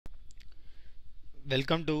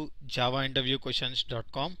Welcome to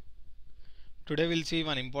javainterviewquestions.com. Today we'll see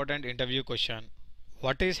one important interview question.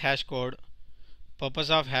 What is hash code?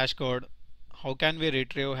 Purpose of hash code? How can we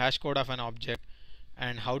retrieve hash code of an object?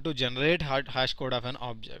 And how to generate hash code of an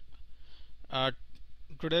object? Uh,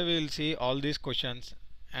 Today we will see all these questions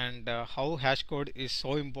and how hash code is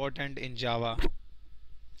so important in Java.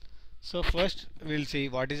 So first we'll see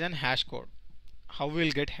what is an hash code. How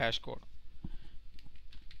we'll get hash code.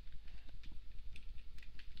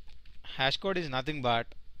 Hash code is nothing but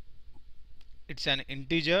it's an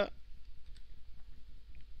integer.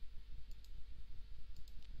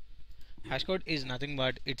 Hash code is nothing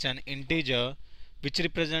but it's an integer which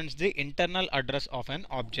represents the internal address of an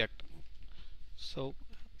object. So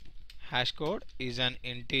hash code is an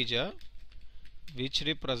integer which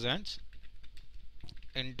represents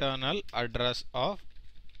internal address of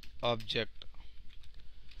object.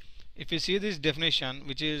 If you see this definition,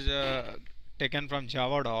 which is taken from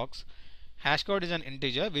Java docs, hash code is an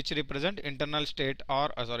integer which represents internal state or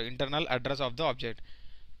internal address of the object.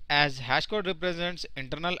 As hash code represents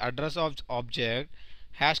internal address of object,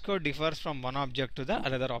 hash code differs from one object to the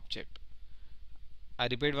another object. I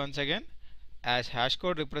repeat once again. As hash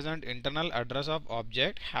code represents internal address of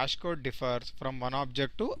object, hash code differs from one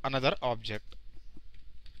object to another object.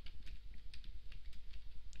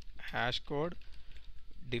 Hash code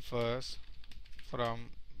differs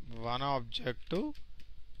from one object to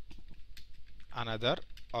another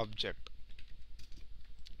object.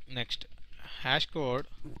 Next, hash code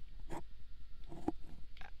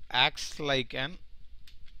acts like an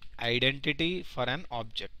identity for an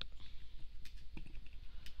object.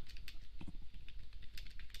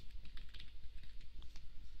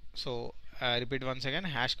 So I repeat once again,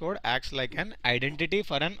 hash code acts like an identity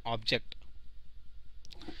for an object.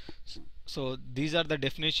 So these are the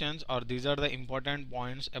definitions, or these are the important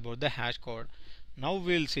points about the hash code. Now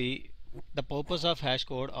we'll see the purpose of hash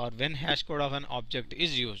code, or when hash code of an object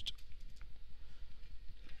is used.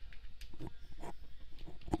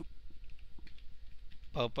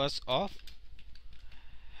 Purpose of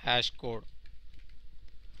hash code.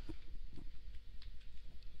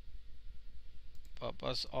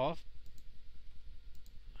 Purpose of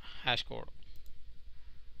hash code.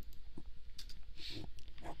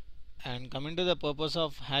 And coming to the purpose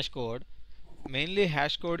of hash code, mainly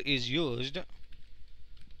hash code is used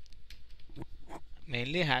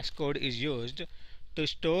to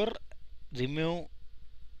store, remove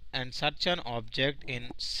and search an object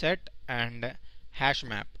in set and hash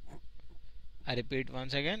map. I repeat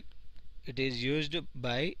once again, it is used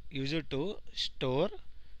to store,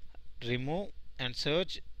 remove and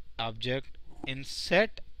search object in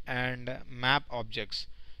set and map objects,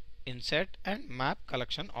 in set and map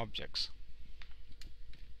collection objects.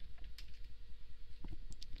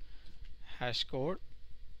 Hash code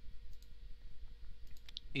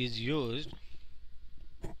is used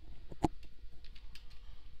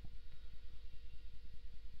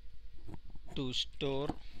to store,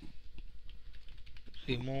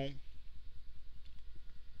 remove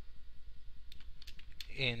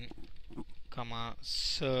in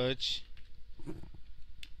search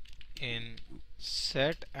in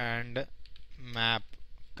set and map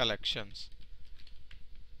collections.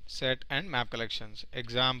 Set and map collections.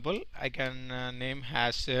 Example, I can name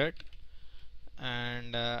hash set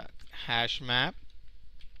and hash map.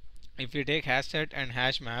 If you take hash set and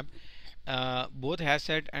hash map, both hash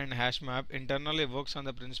set and hash map internally works on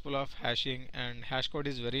the principle of hashing, and hash code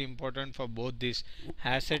is very important for both these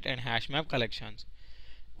hash set and hash map collections.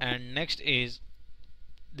 And next is,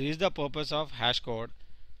 this is the purpose of hash code,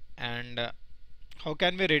 and how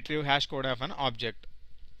can we retrieve hash code of an object?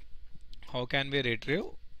 How can we retrieve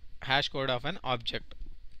hash code of an object?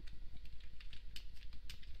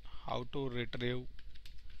 How to retrieve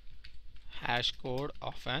hash code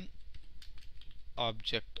of an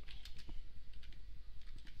object?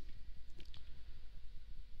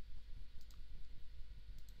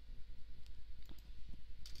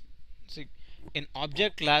 See, in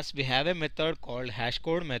object class we have a method called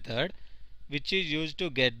HashCode method, which is used to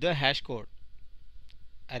get the hash code.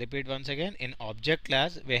 I repeat once again, in object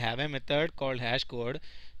class we have a method called HashCode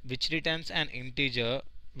which returns an integer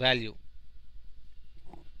value.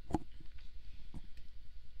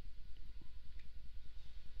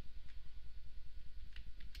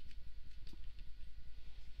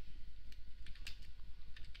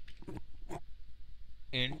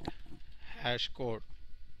 Int hash code.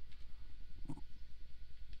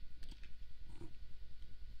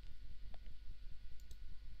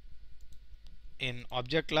 In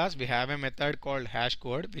object class we have a method called hash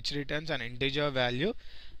code which returns an integer value.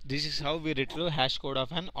 This is how we retrieve hash code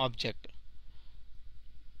of an object.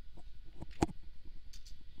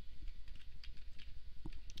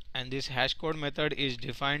 and this HashCode method is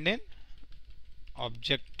defined in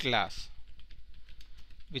object class,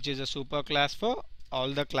 which is a super class for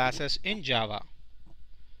all the classes in Java.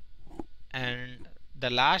 And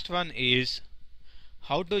the last one is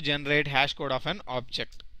how to generate HashCode of an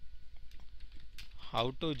object.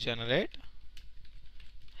 How to generate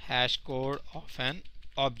HashCode of an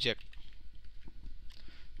object.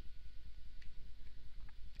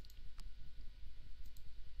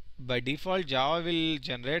 By default, Java will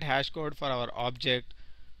generate HashCode for our object,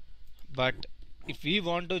 but if we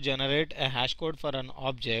want to generate a HashCode for an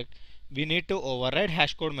object, we need to override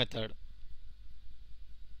HashCode method.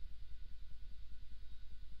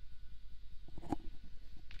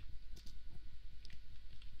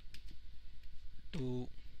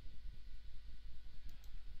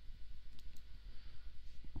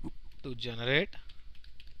 To generate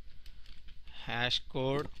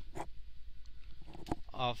HashCode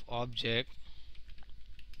of object,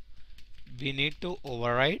 we need to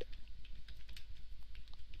override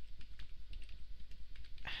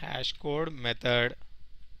HashCode method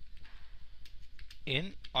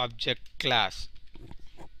in object class.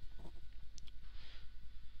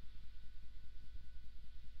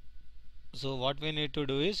 So what we need to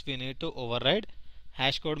do is we need to override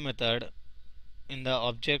HashCode method in the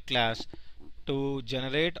object class to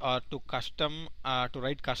generate or to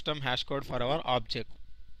write custom HashCode for our object.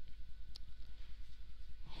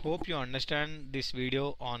 Hope you understand this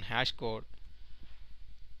video on HashCode.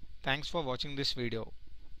 Thanks for watching this video.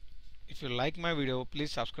 If you like my video,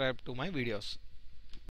 please subscribe to my videos.